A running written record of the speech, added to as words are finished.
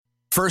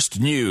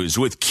First News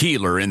with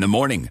Keeler in the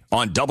morning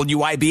on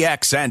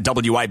WIBX and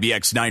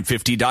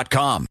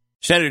WIBX950.com.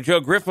 Senator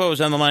Joe Griffo is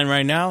on the line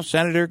right now.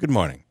 Senator, good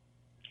morning.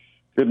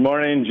 Good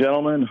morning,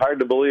 gentlemen. Hard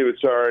to believe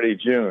it's already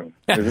June,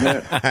 isn't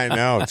it? I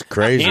know, it's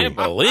crazy. I can't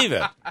believe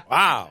it.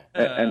 Wow.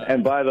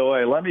 And by the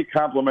way, let me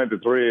compliment the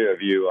three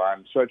of you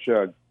on such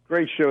a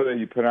great show that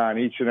you put on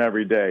each and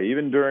every day,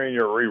 even during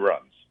your reruns.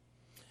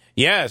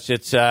 Yes,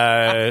 it's.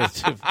 Were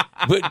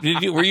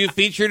you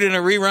featured in a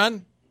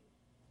rerun?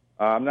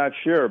 I'm not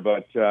sure,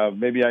 but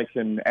maybe I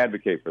can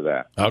advocate for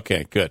that.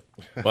 Okay, good.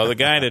 Well, the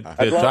guy to talk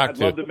I'd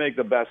to. love to make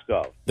the best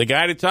of. The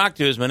guy to talk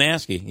to is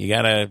Manaski. You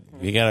gotta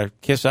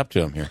kiss up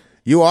to him here.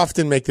 You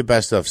often make the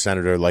best of,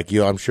 Senator. Like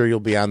you, I'm sure you'll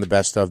be on the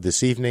best of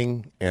this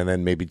evening, and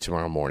then maybe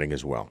tomorrow morning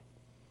as well.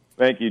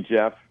 Thank you,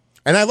 Jeff.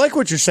 And I like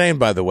what you're saying,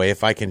 by the way.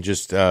 If I can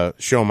just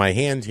show my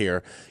hand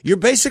here, you're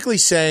basically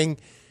saying,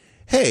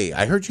 hey,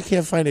 I heard you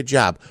can't find a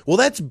job. Well,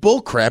 that's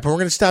bullcrap, and we're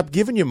going to stop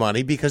giving you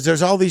money because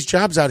there's all these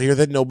jobs out here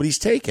that nobody's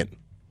taken.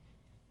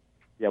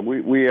 Yeah,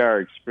 we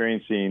are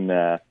experiencing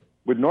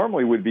what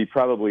normally would be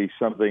probably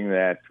something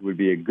that would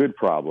be a good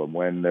problem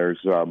when there's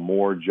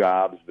more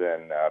jobs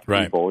than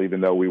people, right. Even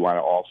though we want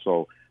to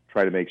also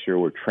try to make sure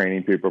we're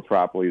training people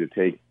properly to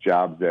take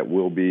jobs that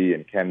will be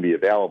and can be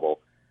available.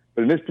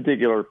 But in this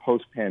particular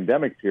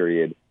post-pandemic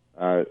period,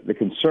 the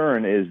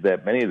concern is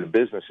that many of the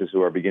businesses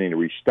who are beginning to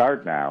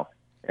restart now,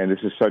 and this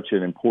is such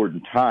an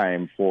important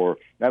time for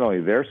not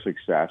only their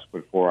success,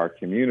 but for our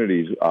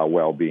community's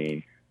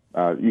well-being,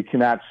 you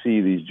cannot see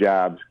these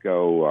jobs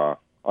go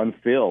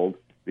unfilled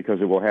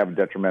because it will have a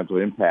detrimental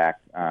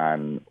impact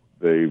on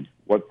the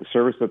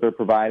service that they're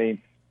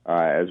providing,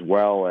 as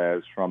well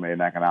as from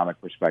an economic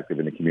perspective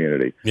in the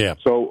community. Yeah.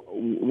 So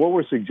what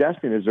we're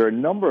suggesting is there are a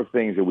number of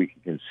things that we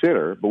can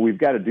consider, but we've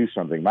got to do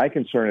something. My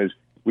concern is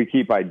we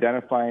keep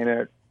identifying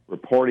it,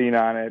 reporting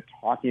on it,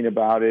 talking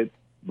about it,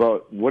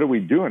 but what are we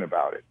doing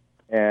about it?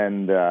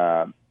 And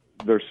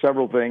there's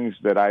several things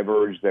that I've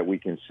urged that we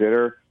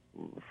consider.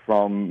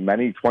 From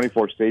many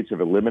 24 states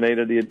have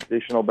eliminated the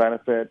additional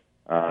benefit.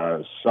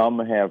 Some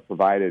have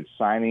provided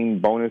signing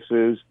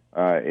bonuses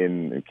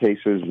in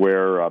cases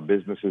where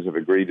businesses have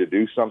agreed to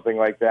do something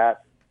like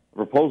that. The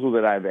proposal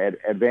that I've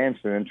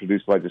advanced and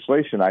introduced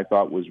legislation I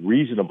thought was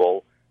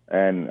reasonable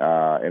and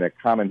in a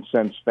common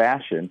sense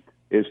fashion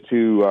is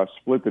to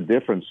split the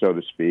difference, so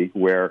to speak,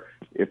 where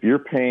if you're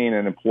paying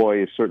an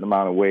employee a certain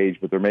amount of wage,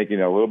 but they're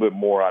making a little bit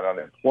more on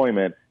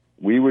unemployment,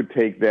 we would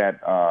take that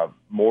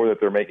more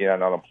that they're making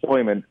on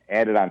unemployment,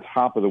 add it on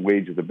top of the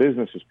wage that the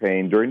business is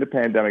paying during the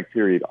pandemic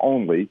period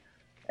only,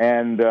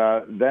 and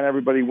then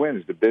everybody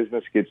wins. The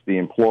business gets the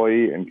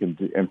employee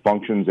and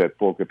functions at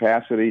full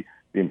capacity.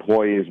 The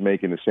employee is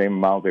making the same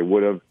amount they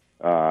would have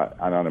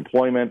on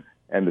unemployment,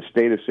 and the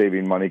state is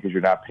saving money because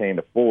you're not paying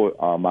the full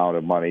amount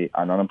of money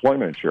on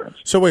unemployment insurance.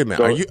 So wait a minute.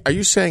 So,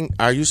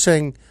 are you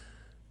saying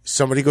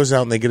somebody goes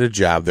out and they get a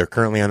job, they're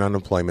currently on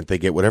unemployment, they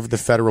get whatever the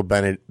federal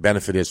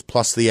benefit is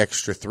plus the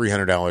extra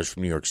 $300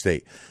 from New York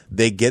State.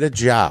 They get a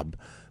job,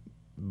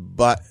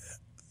 but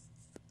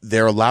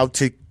they're allowed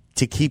to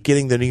keep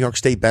getting the New York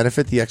State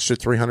benefit, the extra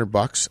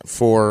 $300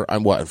 for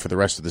the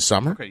rest of the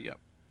summer? Okay, yeah.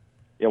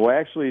 Yeah, well,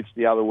 actually, it's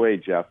the other way,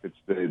 Jeff. It's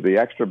the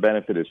extra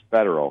benefit is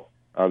federal.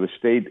 The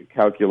state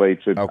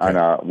calculates it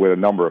with a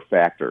number of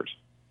factors.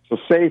 So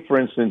say, for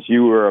instance,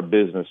 you were a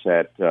business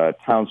at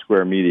Town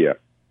Square Media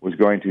was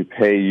going to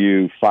pay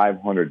you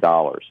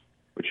 $500,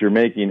 but you're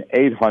making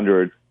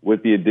 $800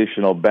 with the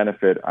additional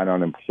benefit on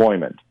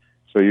unemployment.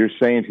 So you're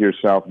saying to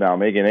yourself, now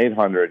making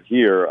 $800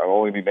 here, I'll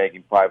only be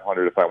making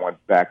 $500 if I went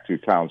back to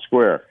Town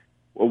Square.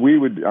 Well, we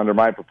would, under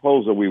my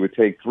proposal, we would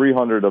take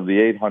 $300 of the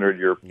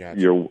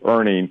 $800 you're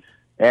earning,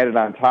 add it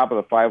on top of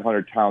the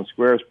 $500 Town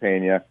Square is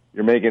paying you.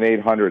 You're making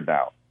 $800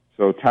 now.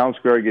 So Town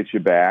Square gets you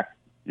back.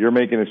 You're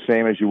making the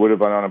same as you would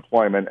have on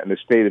unemployment, and the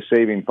state is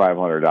saving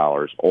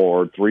 $500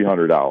 or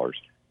 $300.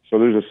 So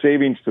there's a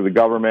savings to the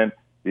government.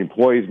 The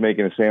employee's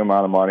making the same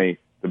amount of money.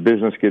 The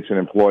business gets an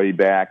employee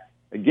back.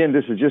 Again,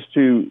 this is just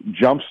to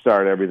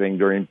jumpstart everything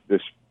during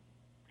this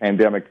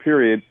pandemic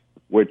period,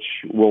 which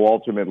will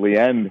ultimately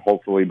end,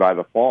 hopefully, by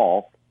the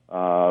fall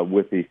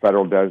with the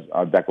federal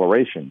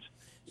declarations.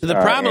 So the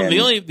problem,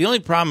 the only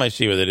problem I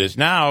see with it is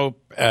now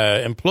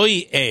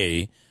employee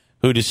A,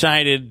 who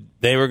decided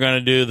they were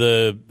going to do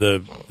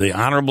the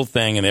honorable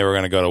thing and they were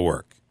going to go to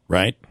work,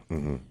 right?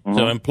 Mm-hmm. Mm-hmm.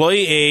 So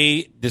employee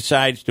A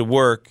decides to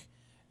work.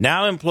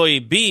 Now employee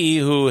B,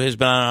 who has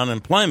been on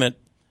unemployment,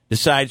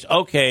 decides,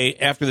 okay,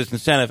 after this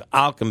incentive,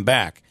 I'll come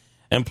back.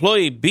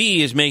 Employee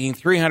B is making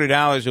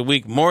 $300 a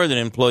week more than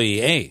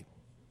employee A.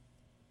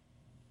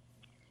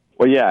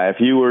 Well, yeah, if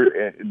you're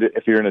in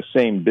the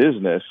same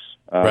business,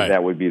 right,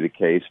 that would be the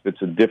case. If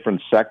it's a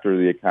different sector of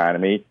the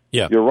economy,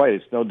 yeah, you're right.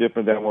 It's no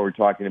different than when we're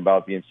talking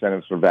about the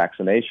incentives for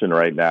vaccination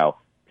right now.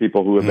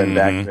 People who have been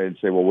vaccinated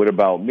say, well, what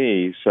about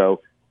me?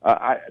 So,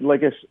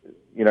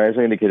 as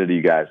I indicated to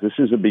you guys, this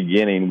is a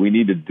beginning. We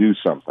need to do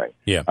something.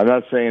 Yeah. I'm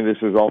not saying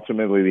this is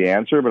ultimately the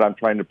answer, but I'm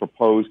trying to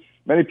propose.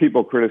 Many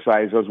people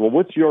criticize us. Well,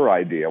 what's your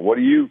idea? What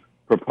do you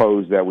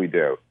propose that we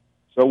do?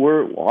 So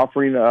we're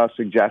offering a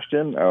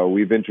suggestion.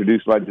 We've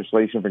introduced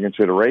legislation for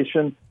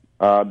consideration.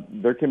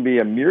 There can be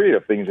a myriad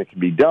of things that can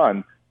be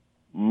done.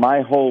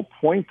 My whole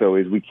point, though,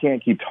 is we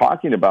can't keep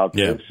talking about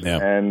this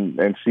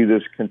and see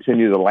this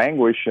continue to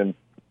languish and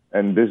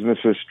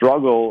businesses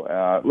struggle.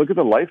 Look at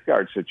the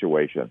lifeguard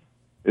situation.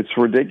 It's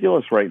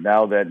ridiculous right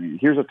now that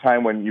here's a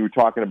time when you were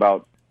talking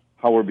about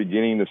how we're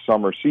beginning the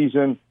summer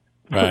season.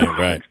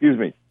 Right. Excuse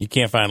me. You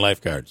can't find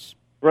lifeguards.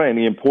 Right, and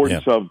the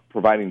importance of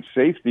providing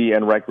safety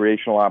and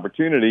recreational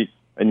opportunity,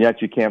 and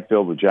yet you can't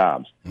fill the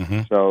jobs.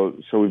 Mm-hmm.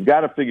 So we've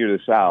got to figure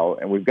this out,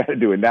 and we've got to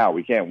do it now.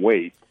 We can't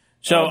wait.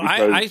 So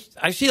I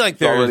see like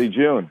there's already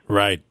June.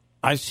 Right.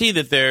 I see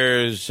that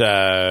there's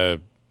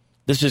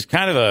this is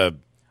kind of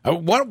a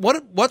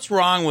what's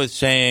wrong with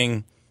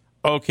saying,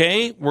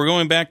 okay, we're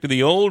going back to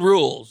the old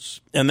rules,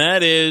 and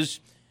that is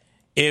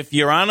if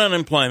you're on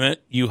unemployment,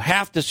 you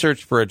have to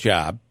search for a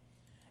job.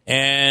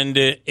 And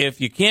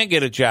if you can't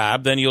get a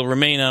job, then you'll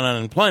remain on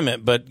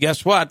unemployment. But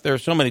guess what? There are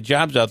so many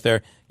jobs out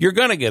there. You're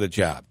going to get a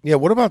job. Yeah,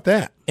 what about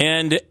that?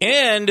 And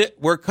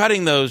we're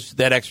cutting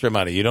that extra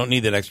money. You don't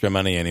need that extra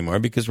money anymore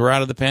because we're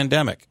out of the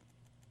pandemic.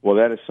 Well,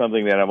 that is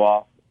something that I've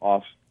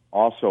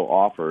also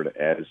offered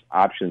as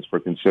options for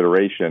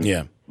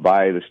consideration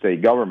by the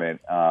state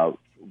government. I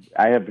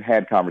have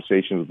had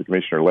conversations with the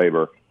Commissioner of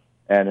Labor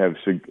and have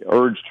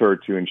urged her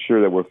to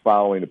ensure that we're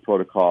following the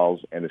protocols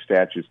and the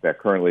statutes that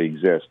currently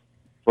exist.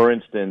 For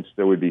instance,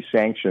 there would be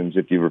sanctions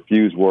if you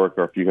refuse work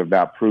or if you have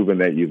not proven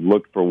that you've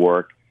looked for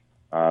work.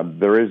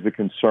 There is the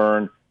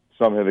concern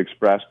some have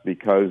expressed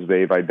because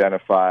they've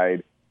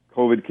identified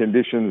COVID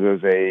conditions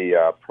as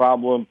a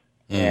problem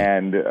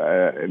and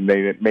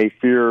they may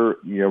fear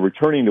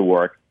returning to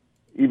work.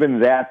 Even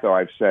that, though,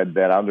 I've said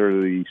that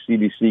under the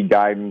CDC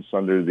guidance,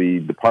 under the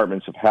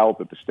departments of health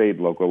at the state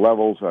and local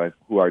levels,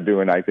 who are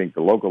doing, I think,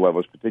 the local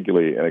levels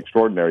particularly an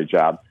extraordinary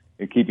job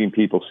in keeping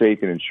people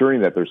safe and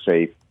ensuring that they're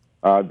safe,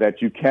 that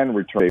you can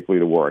return safely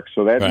to work.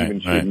 So that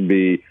shouldn't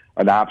be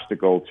an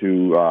obstacle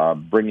to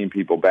bringing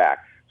people back.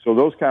 So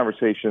those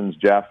conversations,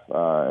 Jeff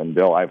and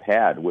Bill, I've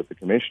had with the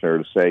commissioner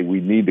to say we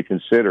need to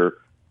consider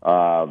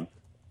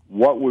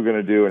what we're going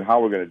to do and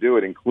how we're going to do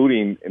it,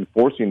 including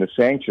enforcing the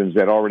sanctions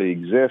that already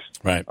exist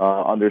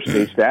under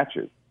state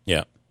statute.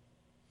 Yeah.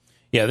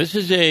 This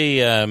is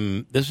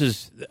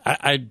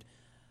I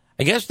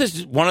guess this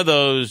is one of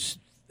those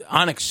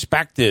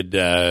unexpected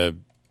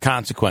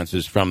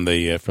consequences from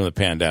the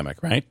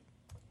pandemic, right?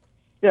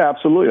 Yeah,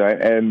 absolutely,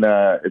 and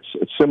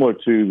it's similar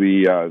to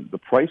the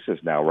prices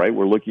now, right?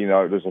 We're looking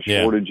at there's a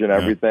shortage in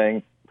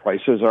everything.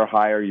 Prices are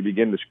higher. You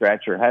begin to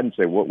scratch your head and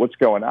say, what's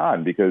going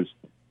on? Because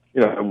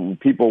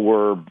people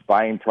were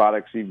buying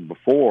products even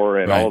before,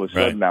 and all of a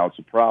sudden now it's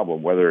a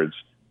problem, whether it's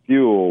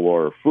fuel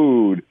or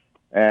food,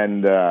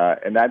 and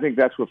I think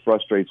that's what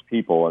frustrates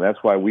people, and that's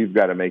why we've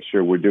got to make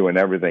sure we're doing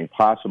everything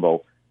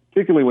possible.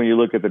 Particularly when you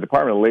look at the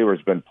Department of Labor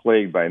has been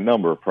plagued by a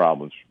number of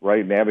problems,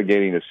 right?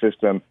 Navigating the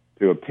system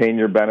to obtain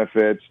your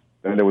benefits.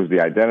 Then there was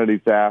the identity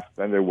theft.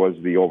 Then there was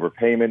the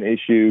overpayment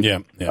issue.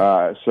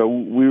 So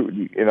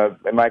we,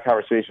 in my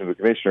conversation with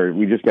the commissioner,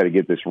 we just got to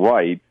get this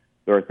right.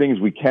 There are things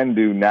we can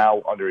do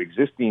now under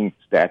existing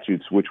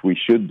statutes, which we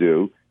should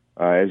do,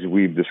 as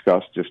we've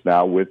discussed just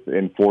now with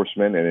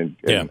enforcement and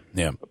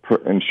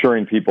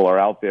ensuring people are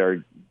out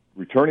there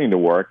returning to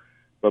work.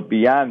 But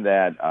beyond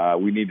that,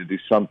 we need to do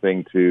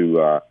something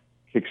to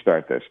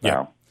kickstart this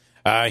now.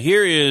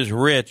 Here is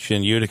Rich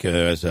in Utica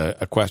as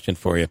a question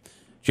for you,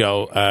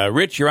 Joe.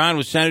 Rich, you're on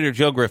with Senator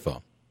Joe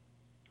Griffo.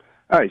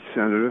 Hi,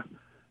 Senator.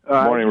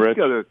 Morning, Rich.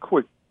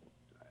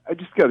 I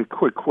just got a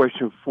quick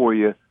question for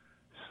you.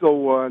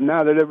 So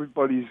now that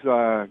everybody's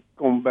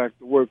going back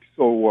to work,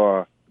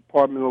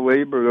 Department of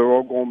Labor, they're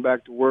all going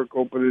back to work,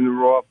 opening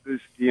their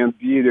office,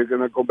 DMV, they're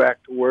going to go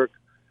back to work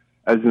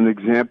as an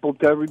example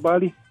to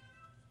everybody?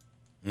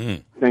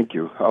 Thank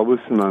you. I'll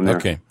listen on there.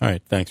 Okay. All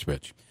right. Thanks,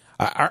 Rich.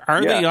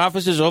 Are the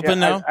offices open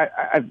now?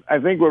 I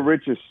think what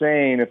Rich is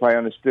saying, if I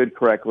understood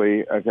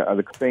correctly,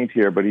 the complaint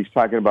here, but he's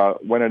talking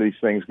about when are these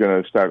things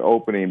going to start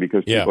opening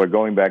because people are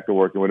going back to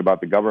work, and what about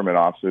the government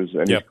offices?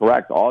 And he's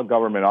correct. All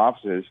government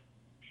offices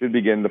should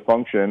begin to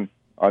function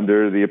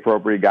under the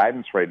appropriate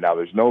guidance right now.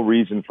 There's no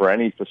reason for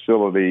any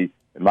facility,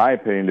 in my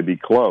opinion, to be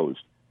closed.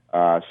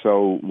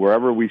 So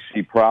wherever we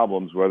see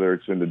problems, whether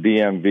it's in the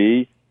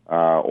DMV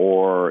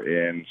or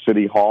in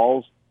city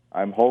halls,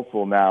 I'm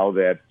hopeful now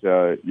that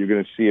you're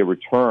going to see a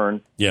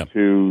return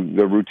to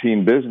the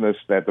routine business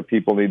that the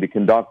people need to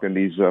conduct in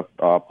these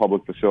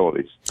public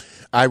facilities.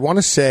 I want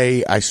to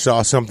say I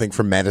saw something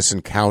from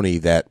Madison County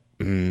that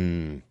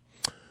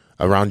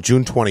around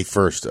June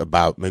 21st,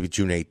 about maybe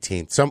June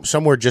 18th,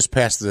 somewhere just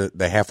past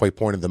the halfway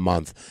point of the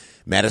month,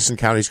 Madison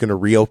County is going to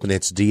reopen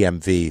its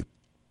DMV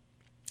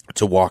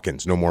to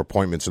walk-ins, no more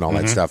appointments and all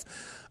that stuff.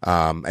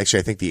 Actually,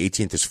 I think the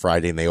 18th is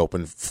Friday, and they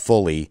open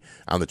fully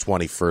on the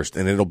 21st,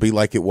 and it'll be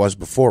like it was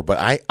before.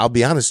 But I'll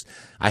be honest,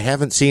 I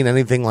haven't seen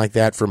anything like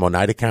that from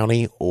Oneida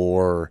County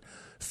or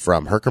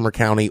from Herkimer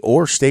County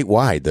or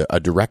statewide, a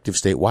directive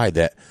statewide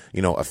that,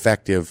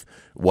 effective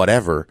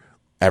whatever,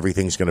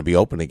 everything's going to be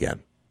open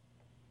again.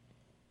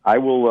 I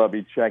will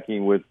be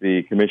checking with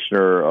the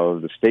commissioner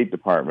of the State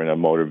Department of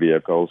Motor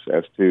Vehicles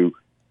as to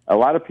a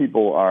lot of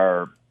people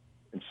are,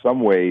 in some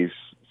ways,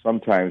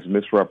 sometimes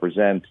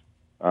misrepresent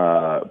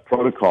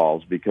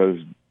protocols because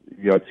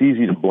it's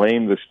easy to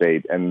blame the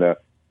state, and the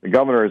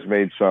governor has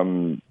made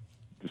some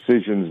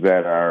decisions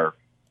that are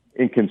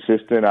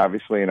inconsistent,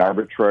 obviously, and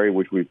arbitrary,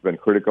 which we've been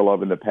critical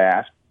of in the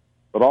past.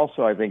 But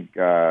also, I think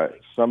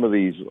some of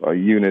these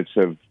units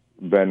have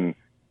been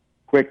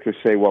quick to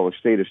say, well, the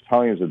state is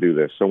telling us to do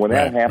this. So when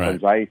that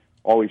happens, I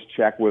always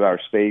check with our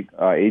state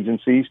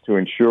agencies to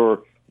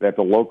ensure that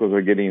the locals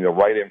are getting the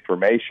right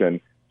information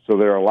so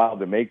they're allowed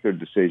to make their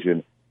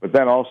decision. But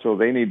then also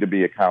they need to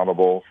be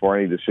accountable for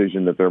any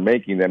decision that they're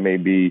making that may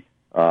be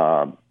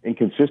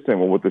inconsistent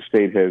with what the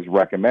state has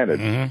recommended.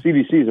 Mm-hmm.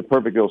 CDC is a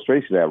perfect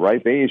illustration of that,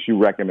 right? They issue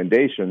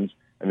recommendations,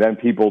 and then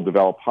people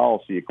develop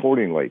policy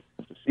accordingly.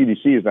 The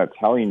CDC is not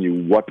telling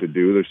you what to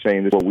do. They're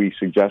saying this is what we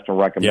suggest and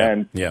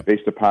recommend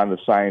based upon the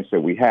science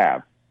that we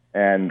have.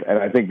 And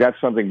I think that's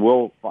something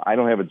I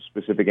don't have a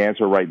specific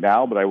answer right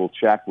now, but I will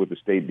check with the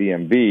state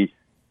DMV.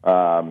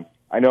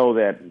 I know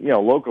that,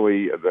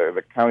 locally,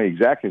 the county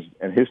exec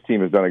and his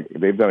team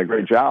they've done a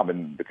great job,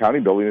 and the county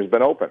building has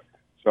been open.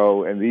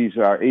 So, and these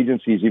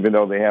agencies, even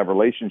though they have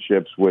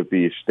relationships with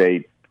the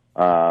state,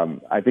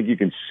 I think you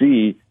can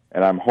see,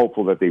 and I'm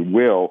hopeful that they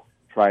will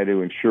try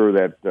to ensure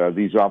that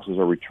these offices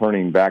are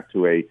returning back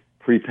to a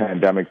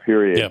pre-pandemic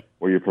period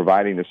where you're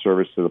providing the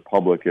service to the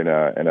public in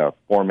a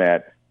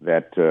format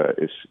that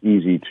is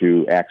easy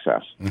to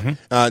access.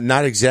 Mm-hmm.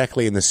 Not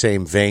exactly in the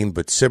same vein,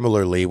 but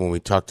similarly, when we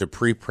talk to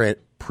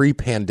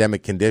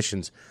pre-pandemic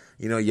conditions,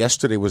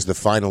 yesterday was the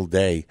final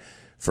day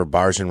for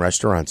bars and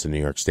restaurants in New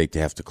York State to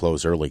have to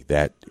close early.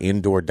 That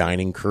indoor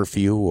dining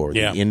curfew or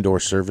the indoor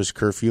service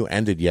curfew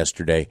ended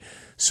yesterday.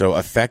 So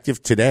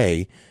effective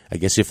today, I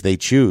guess if they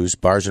choose,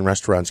 bars and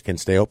restaurants can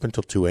stay open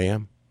till 2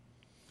 a.m.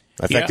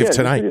 Effective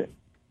tonight.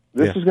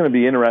 This is going to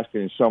be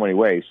interesting in so many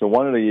ways. So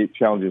one of the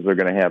challenges they're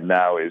going to have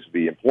now is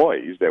the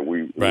employees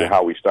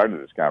how we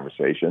started this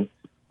conversation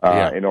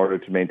in order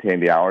to maintain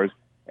the hours.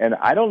 And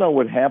I don't know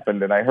what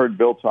happened, and I heard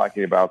Bill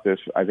talking about this,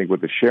 I think, with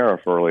the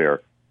sheriff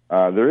earlier.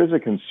 There is a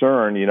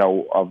concern,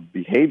 of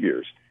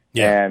behaviors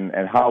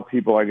and how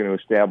people are going to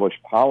establish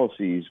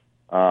policies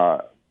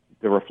to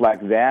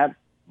reflect that.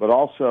 But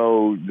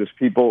also, do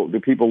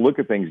people look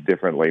at things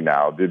differently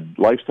now? Did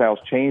lifestyles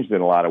change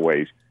in a lot of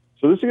ways?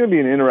 So this is going to be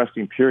an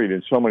interesting period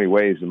in so many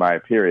ways, in my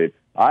opinion.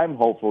 I'm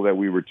hopeful that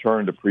we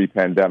return to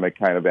pre-pandemic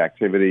kind of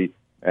activity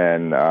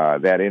and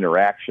that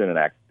interaction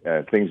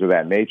and things of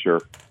that nature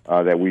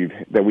that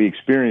we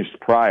experienced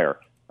prior.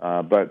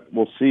 But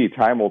we'll see.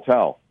 Time will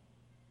tell.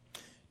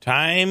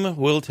 Time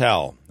will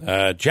tell.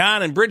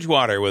 John in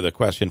Bridgewater with a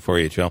question for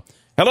you, Joe.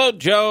 Hello,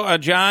 Joe.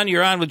 John,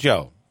 you're on with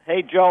Joe.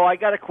 Hey, Joe, I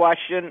got a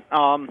question.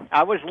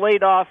 I was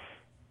laid off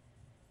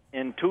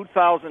in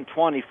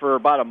 2020 for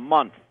about a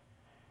month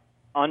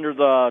under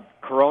the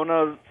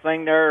corona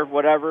thing there,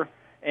 whatever,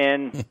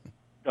 and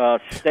the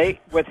state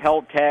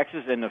withheld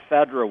taxes and the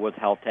federal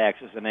withheld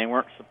taxes, and they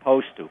weren't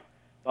supposed to.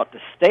 But the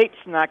state's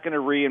not going to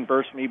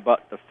reimburse me,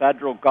 but the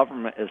federal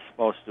government is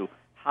supposed to.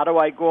 How do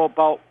I go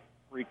about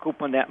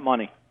recouping that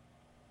money?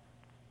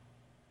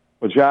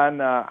 Well,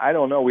 John, I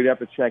don't know. We'd have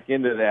to check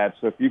into that.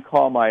 So if you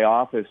call my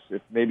office,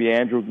 if maybe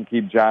Andrew can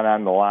keep John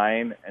on the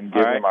line and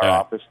give him our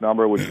office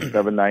number, which is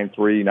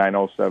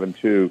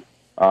 793-9072.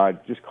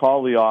 Just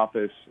call the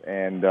office,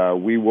 and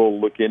we will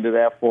look into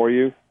that for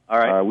you. All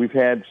right. We've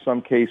had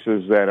some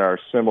cases that are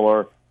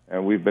similar,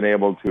 and we've been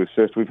able to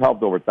assist. We've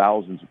helped over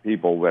thousands of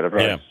people that have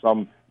had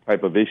some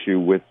type of issue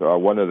with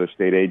one of the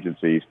state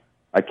agencies.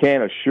 I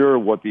can't assure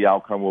what the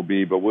outcome will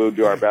be, but we'll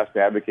do our best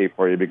to advocate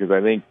for you because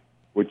I think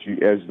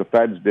as the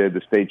feds did,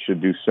 the state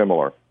should do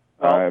similar.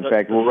 In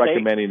fact, we're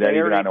recommending that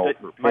even on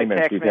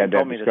overpayments. We've had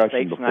that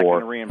discussion before.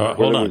 There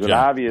was an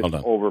obvious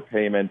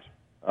overpayment,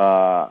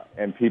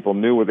 and people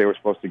knew what they were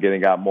supposed to get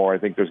and got more. I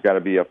think there's got to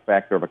be a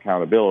factor of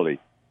accountability.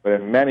 But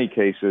in many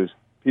cases,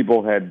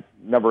 people had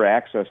never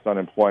accessed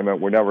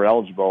unemployment, were never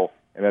eligible,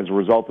 and as a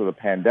result of the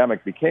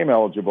pandemic became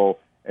eligible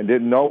and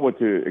didn't know what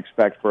to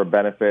expect for a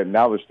benefit. And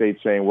now the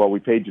state's saying, well, we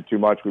paid you too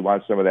much, we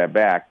want some of that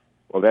back.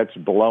 Well, that's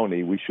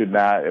baloney. We should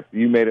not. If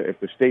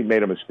the state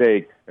made a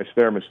mistake, it's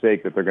their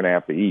mistake that they're going to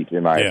have to eat,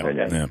 in my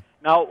opinion. Yeah.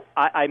 Now,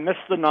 I missed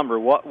the number.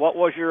 What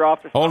was your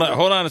office number?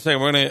 Hold on a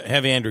second. We're going to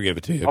have Andrew give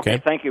it to you, okay?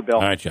 Thank you, Bill.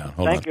 All right, John.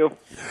 Thank you.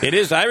 It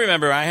is. I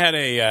remember I had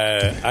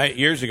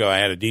years ago, I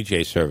had a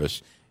DJ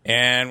service.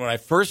 And when I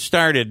first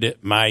started,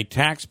 my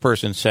tax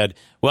person said,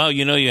 well,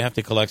 you have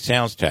to collect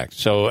sales tax.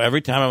 So every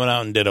time I went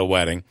out and did a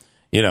wedding,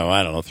 I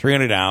don't know,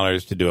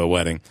 $300 to do a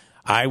wedding,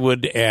 I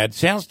would add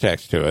sales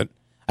tax to it.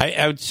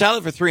 I would sell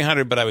it for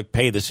 $300, but I would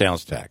pay the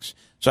sales tax.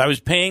 So I was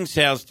paying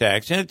sales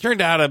tax, and it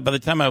turned out by the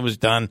time I was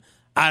done,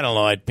 I don't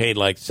know, I'd paid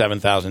like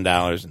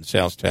 $7,000 in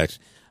sales tax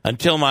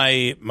until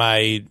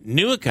my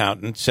new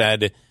accountant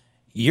said,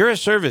 you're a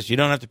service. You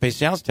don't have to pay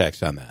sales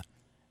tax on that.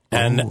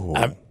 And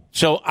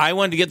so I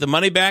wanted to get the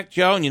money back,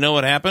 Joe, and you know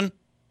what happened?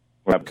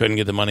 I couldn't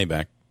get the money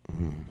back.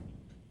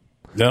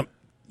 Yep.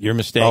 Your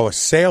mistake. Oh, a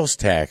sales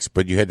tax,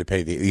 but you have to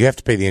pay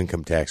the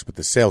income tax, but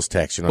the sales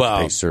tax you don't have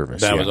to pay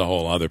service. That was a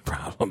whole other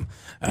problem.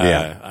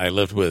 I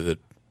lived with it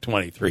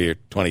 23 or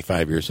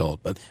 25 years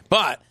old, but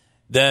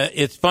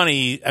it's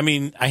funny. I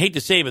mean, I hate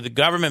to say it, but the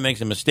government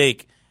makes a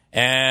mistake,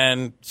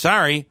 and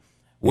sorry.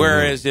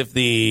 Whereas if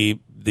the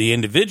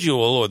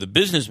individual or the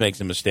business makes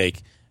a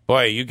mistake,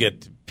 boy, you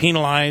get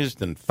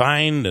penalized and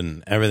fined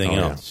and everything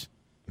else.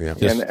 Yeah.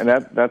 And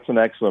that's an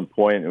excellent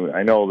point.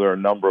 I know there are a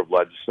number of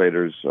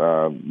legislators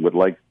with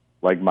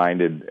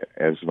like-minded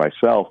as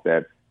myself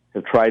that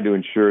have tried to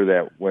ensure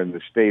that when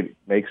the state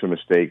makes a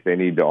mistake, they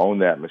need to own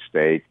that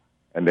mistake,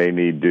 and they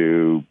need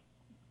to,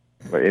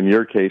 in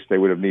your case, they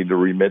would have needed to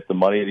remit the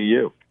money to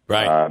you.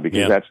 Right.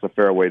 Because that's the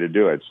fair way to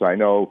do it. So I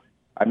know,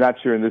 I'm not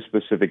sure in this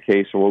specific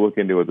case, so we'll look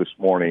into it this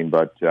morning,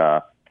 but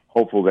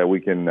hopeful that we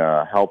can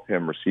help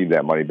him receive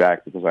that money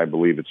back because I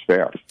believe it's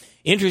fair.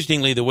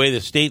 Interestingly, the way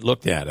the state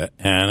looked at it,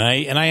 and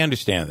I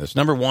understand this.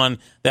 Number one,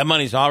 that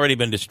money's already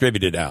been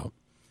distributed out.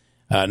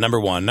 Number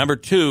one. Number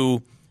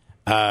two,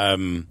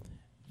 the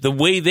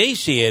way they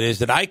see it is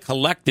that I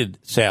collected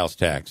sales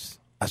tax.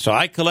 So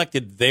I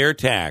collected their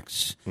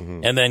tax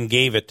and then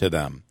gave it to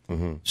them.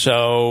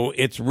 So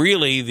it's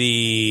really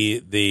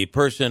the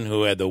person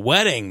who had the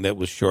wedding that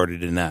was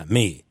shorted and not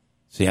me.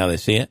 See how they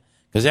see it?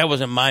 Because that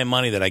wasn't my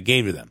money that I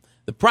gave to them.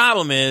 The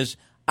problem is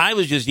I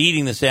was just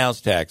eating the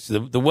sales tax.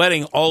 The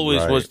wedding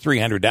always was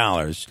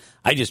 $300.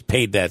 I just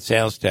paid that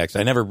sales tax.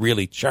 I never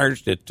really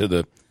charged it to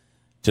the.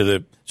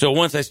 So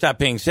once I stopped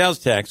paying sales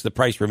tax, the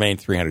price remained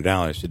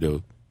 $300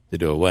 to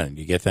do a wedding.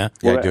 You get that?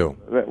 Well, I do.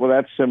 Well,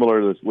 that's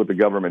similar to what the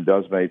government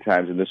does many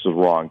times, and this is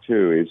wrong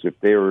too. Is if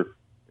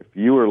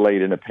you were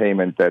late in a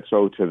payment that's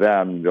owed to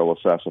them, they'll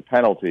assess a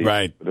penalty.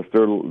 Right. But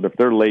if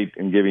they're late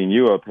in giving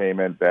you a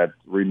payment that's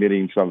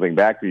remitting something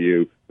back to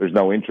you, there's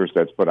no interest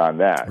that's put on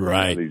that.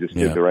 Right. They just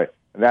did the right.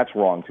 And that's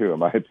wrong too, in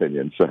my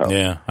opinion. So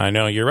yeah, I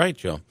know you're right,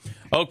 Joe.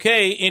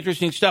 Okay,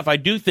 interesting stuff. I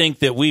do think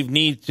that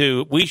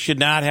we should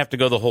not have to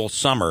go the whole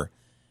summer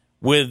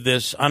with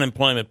this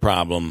unemployment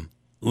problem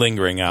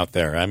lingering out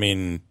there. I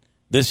mean,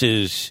 this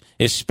is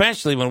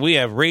especially when we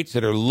have rates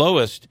that are the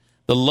lowest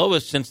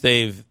since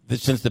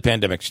the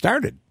pandemic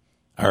started.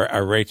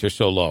 Our rates are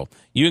so low.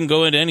 You can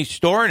go into any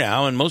store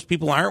now, and most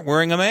people aren't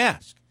wearing a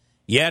mask.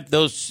 Yet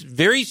those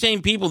very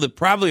same people that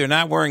probably are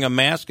not wearing a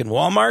mask in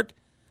Walmart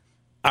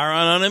are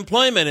on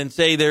unemployment and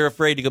say they're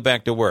afraid to go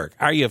back to work.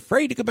 Are you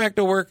afraid to go back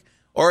to work,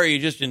 or are you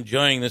just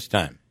enjoying this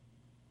time?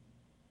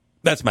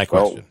 That's my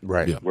question. Well,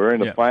 right. Yeah. We're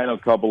in the final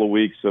couple of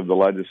weeks of the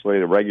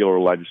regular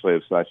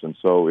legislative session,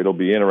 so it'll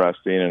be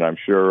interesting, and I'm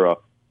sure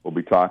we'll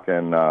be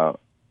talking a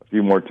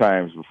few more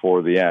times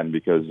before the end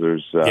because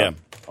there's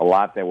a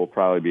lot that will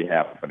probably be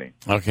happening.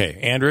 Okay.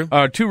 Andrew?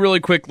 Two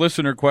really quick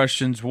listener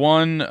questions.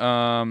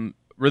 One,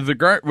 with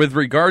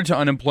regard to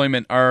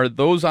unemployment, are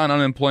those on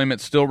unemployment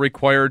still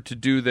required to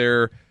do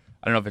their,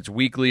 I don't know if it's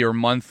weekly or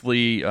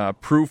monthly,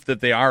 proof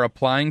that they are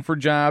applying for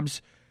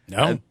jobs?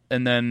 No.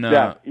 And then...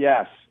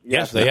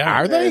 Yes, they are.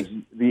 Are they?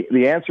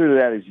 The answer to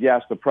that is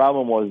yes. The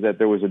problem was that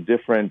there was a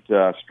different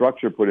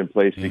structure put in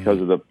place because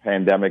of the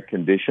pandemic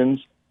conditions.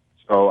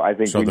 So I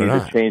think we need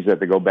to change that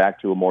to go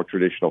back to a more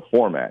traditional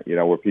format,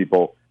 where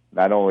people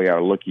not only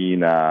are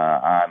looking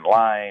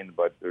online,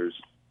 but there's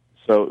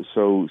so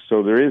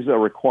there is a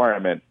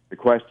requirement. The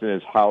question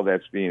is how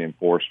that's being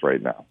enforced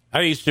right now.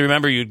 I used to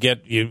remember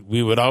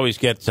we would always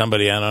get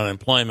somebody on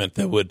unemployment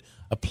that would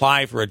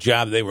apply for a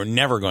job they were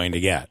never going to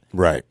get.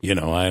 Right.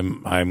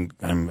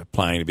 I'm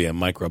applying to be a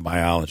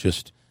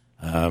microbiologist,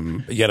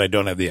 yet I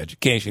don't have the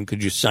education.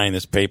 Could you sign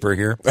this paper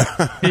here?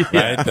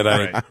 Right?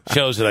 That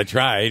shows that I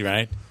tried,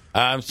 right?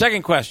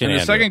 Second question, And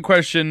the Andrew. second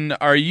question,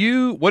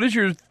 what is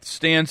your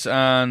stance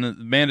on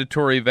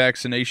mandatory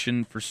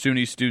vaccination for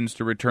SUNY students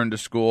to return to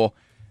school?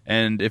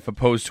 And if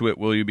opposed to it,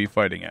 will you be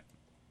fighting it?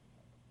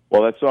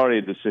 Well, that's already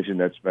a decision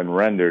that's been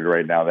rendered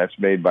right now. That's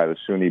made by the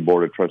SUNY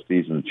Board of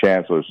Trustees and the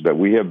chancellors that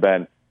we have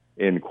been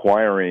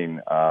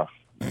inquiring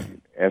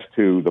as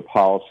to the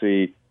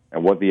policy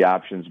and what the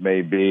options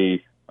may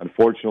be.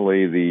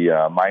 Unfortunately, the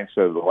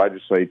mindset of the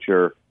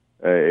legislature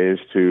is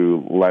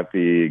to let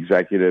the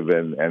executive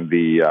and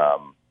the,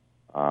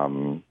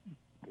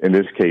 in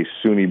this case,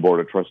 SUNY Board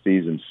of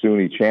Trustees and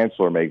SUNY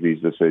chancellor make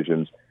these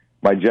decisions.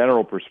 My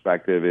general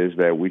perspective is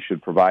that we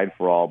should provide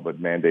for all but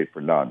mandate for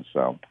none.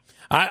 So,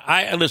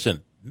 I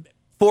listen,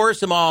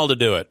 force them all to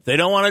do it. If they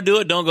don't want to do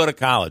it, don't go to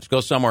college. Go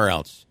somewhere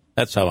else.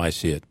 That's how I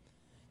see it.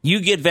 You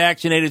get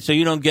vaccinated so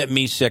you don't get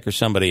me sick or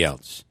somebody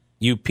else.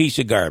 You piece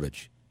of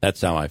garbage.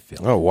 That's how I feel.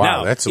 Oh, wow.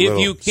 Now, that's a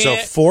little... So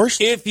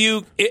forced? If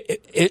you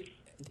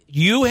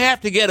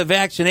have to get a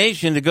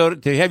vaccination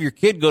to have your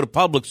kid go to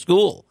public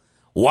school.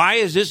 Why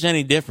is this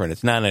any different?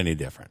 It's not any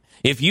different.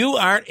 If you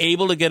aren't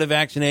able to get a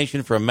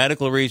vaccination for a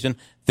medical reason,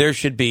 there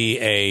should be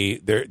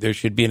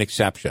an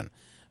exception.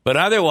 But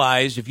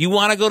otherwise, if you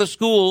want to go to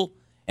school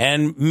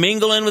and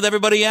mingle in with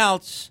everybody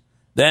else,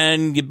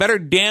 then you better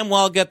damn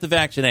well get the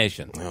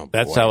vaccination. Oh,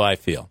 that's how I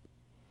feel.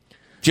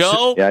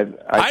 Joe,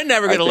 I'd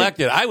never get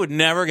elected. I would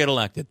never get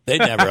elected. They'd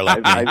never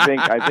elect me.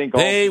 I think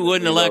they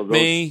wouldn't elect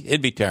me.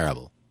 It'd be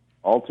terrible.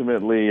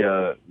 ultimately,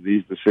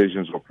 these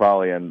decisions will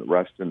probably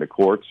rest in the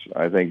courts,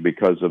 I think,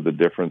 because of the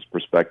different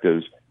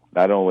perspectives,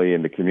 not only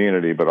in the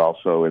community, but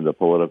also in the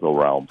political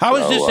realm. How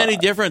is this any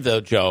different,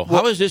 though, Joe?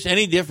 How is this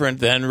any different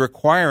than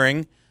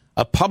requiring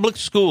a public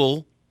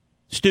school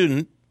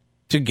student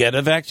to get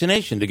a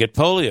vaccination, to get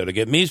polio, to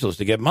get measles,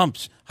 to get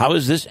mumps? How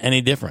is this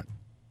any different?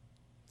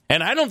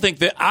 And I don't think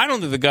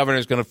the governor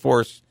is going to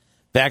force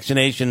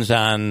vaccinations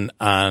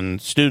on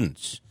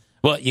students.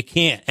 Well, you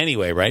can't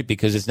anyway, right?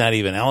 Because it's not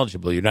even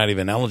eligible. You're not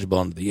even eligible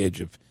under the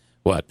age of,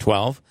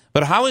 12?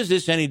 But how is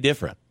this any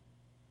different?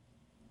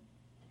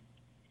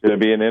 It's going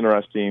to be an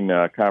interesting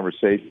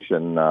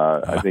conversation.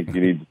 I think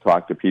you need to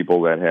talk to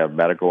people that have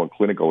medical and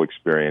clinical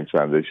experience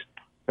on this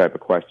type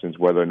of questions,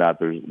 whether or not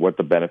what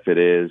the benefit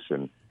is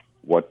and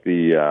what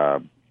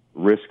the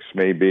risks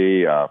may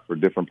be for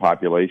different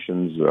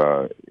populations,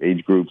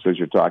 age groups, as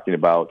you're talking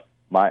about.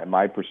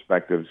 My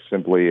perspective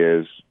simply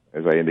is,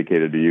 as I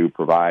indicated to you,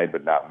 provide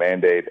but not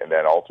mandate, and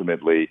then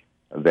ultimately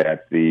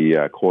that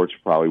the courts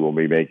probably will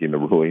be making the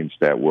rulings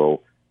that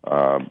will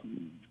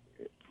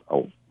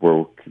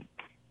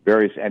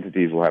various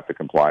entities will have to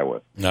comply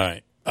with. All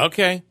right.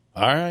 Okay.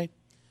 All right.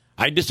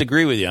 I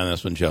disagree with you on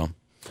this one, Joe.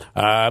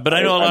 But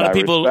I know a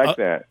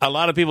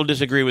lot of people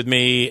disagree with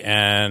me,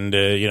 and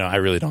I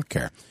really don't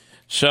care.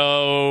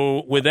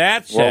 So with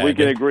that said, well, we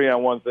can agree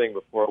on one thing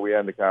before we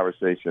end the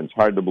conversation. It's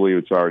hard to believe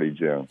it's already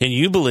June. Can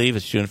you believe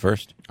it's June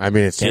 1st? I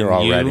mean, it's here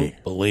already. Can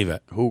you believe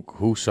it?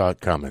 Who saw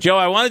it coming? Joe,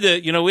 I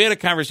wanted to, we had a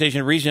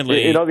conversation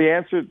recently. The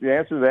answer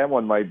to that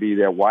one might be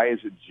that why is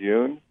it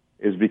June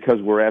is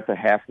because we're at the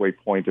halfway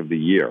point of the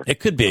year. It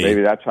could be. So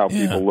maybe that's how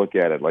people look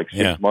at it. Like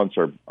 6 months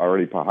are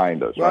already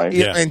behind us, right?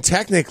 Yeah. And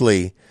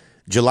technically,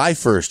 July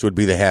 1st would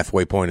be the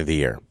halfway point of the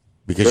year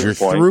because you're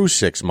through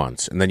 6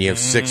 months, and then you have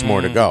 6 more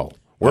to go.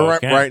 We're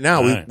right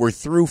now. We're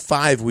through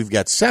 5. We've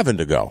got 7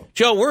 to go.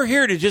 Joe, we're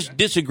here to just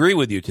disagree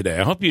with you today.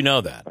 I hope you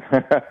know that.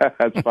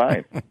 That's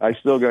fine. I'm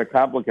still going to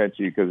compliment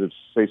you because it's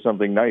Say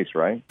Something Nice,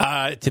 right?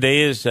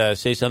 Today is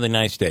Say Something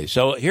Nice Day.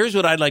 So here's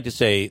what I'd like to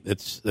say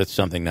that's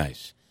something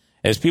nice.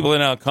 As people are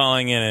now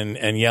calling in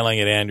and yelling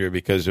at Andrew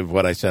because of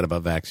what I said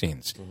about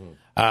vaccines.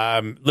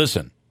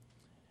 Listen,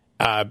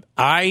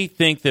 I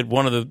think that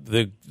one of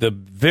the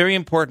very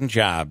important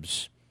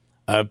jobs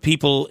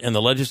people in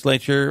the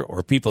legislature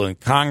or people in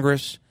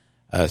Congress,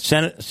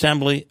 Senate,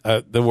 Assembly,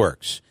 the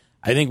works.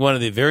 I think one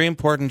of the very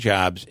important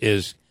jobs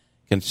is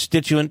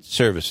constituent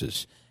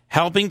services,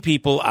 helping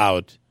people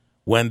out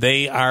when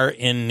they are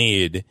in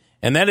need.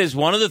 And that is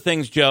one of the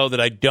things, Joe, that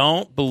I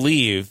don't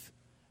believe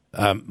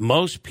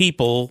most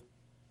people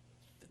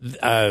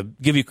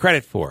give you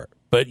credit for.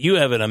 But you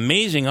have an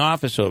amazing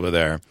office over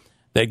there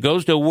that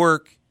goes to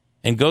work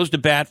and goes to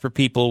bat for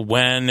people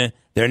when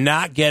they're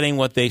not getting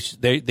what they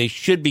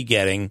should be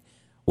getting,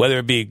 whether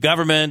it be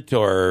government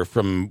or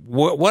from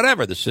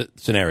whatever the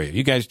scenario.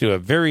 You guys do a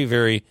very,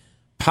 very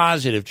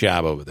positive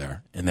job over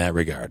there in that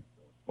regard.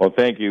 Well,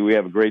 thank you. We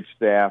have a great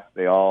staff.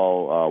 They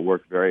all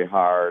work very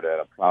hard, and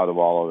I'm proud of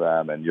all of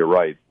them. And you're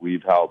right.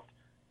 We've helped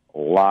a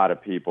lot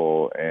of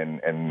people,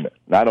 and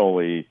not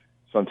only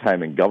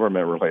sometime in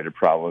government-related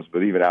problems,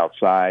 but even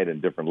outside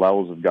and different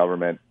levels of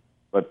government.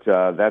 But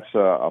that's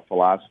a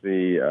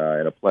philosophy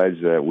and a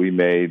pledge that we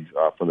made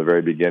from the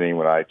very beginning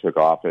when I took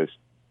office.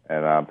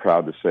 And I'm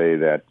proud to say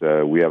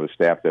that we have a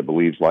staff that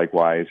believes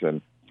likewise,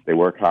 and they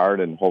work hard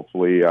and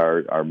hopefully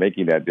are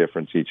making that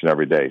difference each and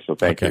every day. So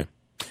thank you.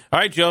 All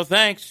right, Joe,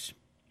 thanks.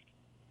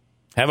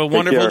 Have a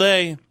wonderful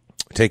day.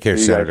 Take care,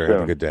 Senator.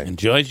 Have a good day.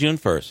 Enjoy June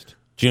 1st,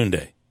 June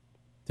Day.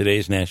 Today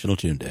is National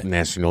June Day.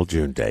 National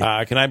June Day.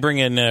 Can I bring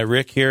in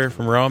Rick here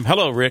from Rome?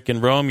 Hello, Rick in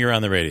Rome. You're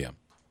on the radio.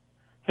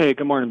 Hey,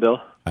 good morning, Bill.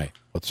 Hi.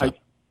 What's up? I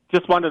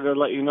just wanted to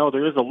let you know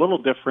there is a little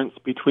difference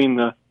between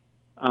the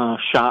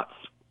shots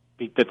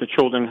that the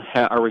children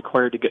are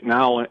required to get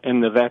now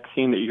and the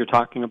vaccine that you're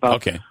talking about.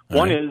 Okay.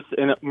 One is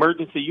an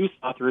emergency use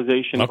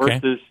authorization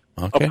versus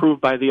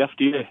approved by the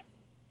FDA.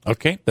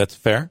 Okay, that's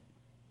fair.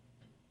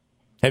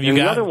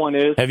 The other one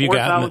is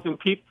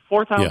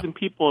 4,000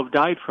 people have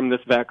died from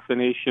this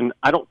vaccination.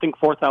 I don't think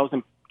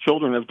 4,000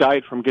 children have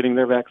died from getting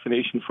their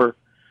vaccination for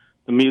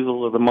the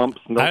measles or the mumps.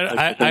 And those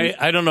types of things.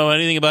 I don't know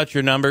anything about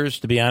your numbers,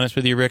 to be honest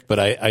with you, Rick, but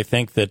I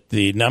think that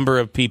the number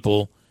of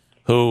people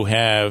who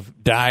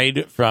have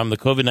died from the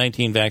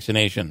COVID-19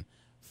 vaccination,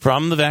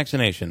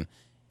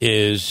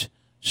 is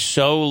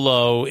so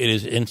low, it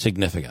is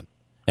insignificant.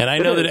 And I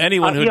know that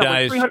anyone who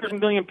dies... 300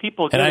 million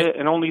people get it,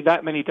 and only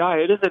that many die.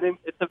 It's a very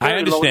I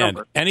understand. low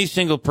number. Any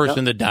single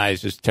person that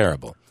dies is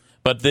terrible.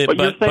 But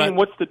you're saying,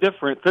 what's the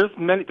difference?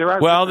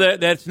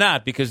 That's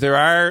not, because there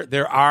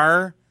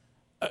are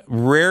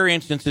rare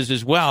instances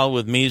as well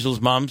with measles,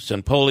 mumps,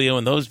 and polio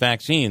and those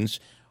vaccines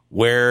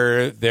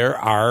where there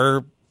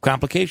are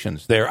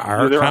complications. There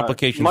are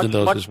complications in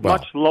those as well.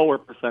 Much lower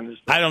percentage.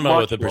 I don't know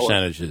what the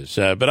percentage is,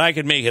 but I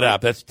could make it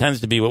up. That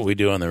tends to be what we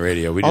do on the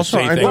radio. We just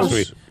say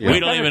things we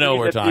don't even know what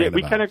we're talking about.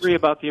 We can agree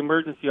about the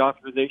emergency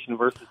authorization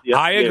versus the FDA.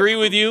 I agree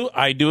with you.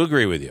 I do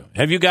agree with you.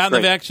 Have you gotten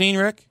the vaccine,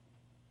 Rick?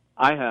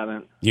 I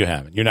haven't. You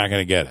haven't. You're not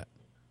going to get it.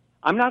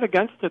 I'm not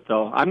against it,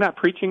 though. I'm not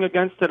preaching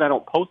against it. I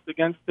don't post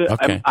against it.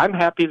 Okay. I'm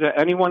happy that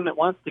anyone that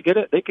wants to get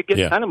it, they could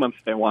get 10 of them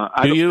if they want.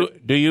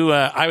 Do you?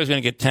 I was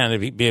going to get 10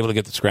 to be able to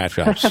get the scratch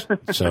offs.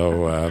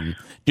 So,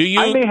 do you?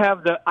 I may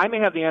have the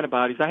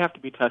antibodies. I have to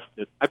be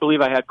tested. I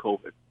believe I had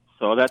COVID,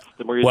 so that's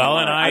the reason. Well,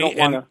 why. I don't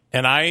want to.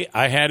 And I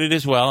had it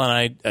as well,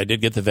 and I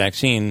did get the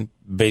vaccine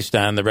based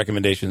on the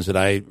recommendations that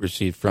I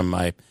received from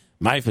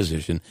my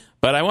physician.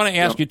 But I want to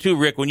ask you too,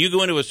 Rick. When you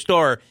go into a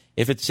store,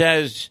 if it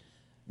says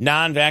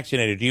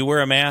non-vaccinated, do you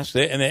wear a mask?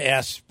 And they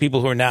ask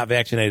people who are not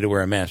vaccinated to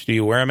wear a mask. Do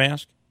you wear a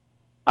mask?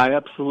 I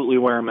absolutely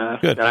wear a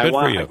mask. Good. And Good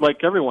for you. I'd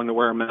like everyone to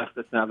wear a mask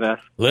that's not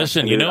vaccinated.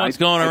 Listen, you know what's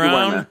going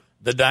around?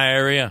 The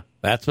diarrhea.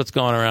 That's what's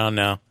going around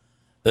now.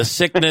 The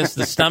sickness,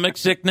 the stomach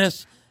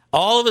sickness.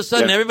 All of a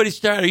sudden, everybody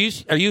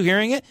started. Are you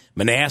hearing it?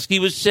 Manaski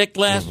was sick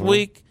last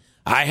week.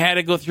 I had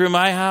to go through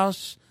my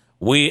house.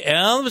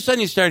 All of a sudden,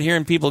 you start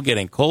hearing people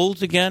getting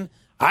colds again.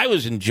 I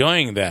was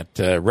enjoying that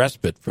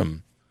respite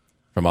from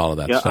all of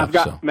that stuff. I've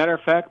got. Matter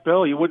of fact,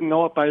 Bill, you wouldn't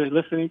know it by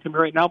listening to me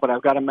right now, but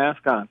I've got a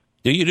mask on.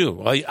 Do you do?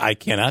 Well, I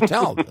cannot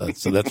tell.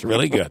 So that's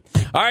really good.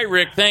 All right,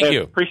 Rick. Thank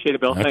you. Appreciate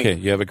it, Bill. Okay,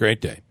 Thanks. you have a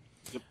great day.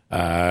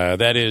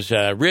 That is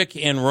Rick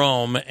in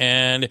Rome.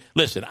 And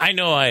listen, I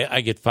know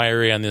I get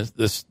fiery on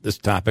this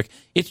topic.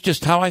 It's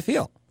just how I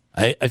feel.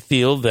 I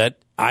feel that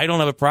I don't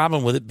have a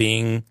problem with it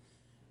being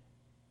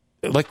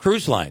like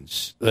cruise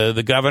lines.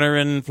 The governor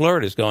in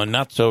Florida is going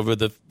nuts over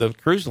the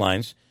cruise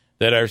lines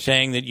that are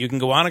saying that you can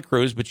go on a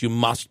cruise, but you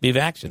must be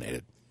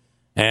vaccinated.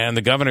 And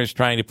the governor is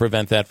trying to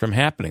prevent that from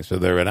happening, so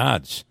they're at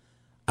odds.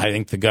 I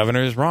think the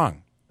governor is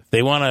wrong. If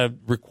they want to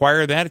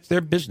require that, it's their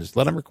business.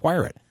 Let them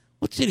require it.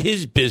 What's it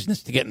his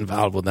business to get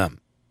involved with them?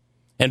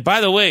 And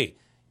by the way,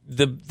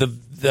 the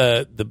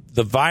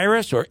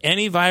virus or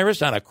any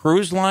virus on a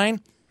cruise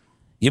line,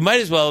 you might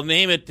as well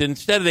name it,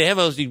 instead of they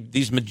have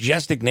these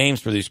majestic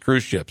names for these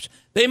cruise ships,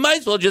 they might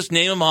as well just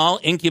name them all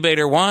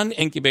Incubator 1,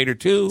 Incubator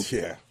 2.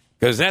 Yeah.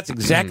 Because that's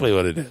exactly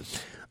what it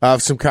is.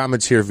 Some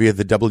comments here via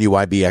the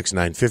WIBX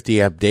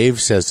 950 app. Dave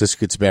says this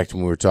gets back to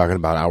when we were talking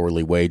about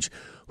hourly wage.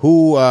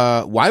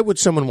 Why would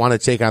someone want to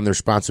take on the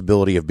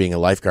responsibility of being a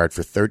lifeguard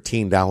for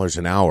 $13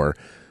 an hour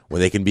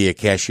when they can be a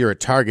cashier at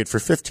Target for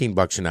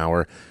 $15 an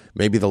hour?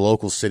 Maybe the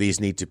local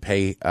cities need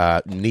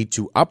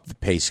to up the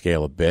pay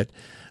scale a bit.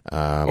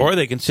 Or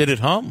they can sit at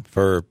home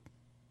for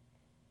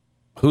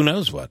who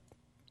knows what.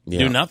 Yeah.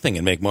 Do nothing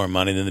and make more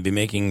money than they'd be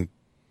making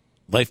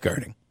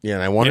lifeguarding. Yeah,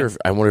 and I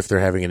wonder if they're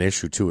having an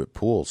issue too at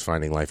pools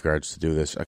finding lifeguards to do this.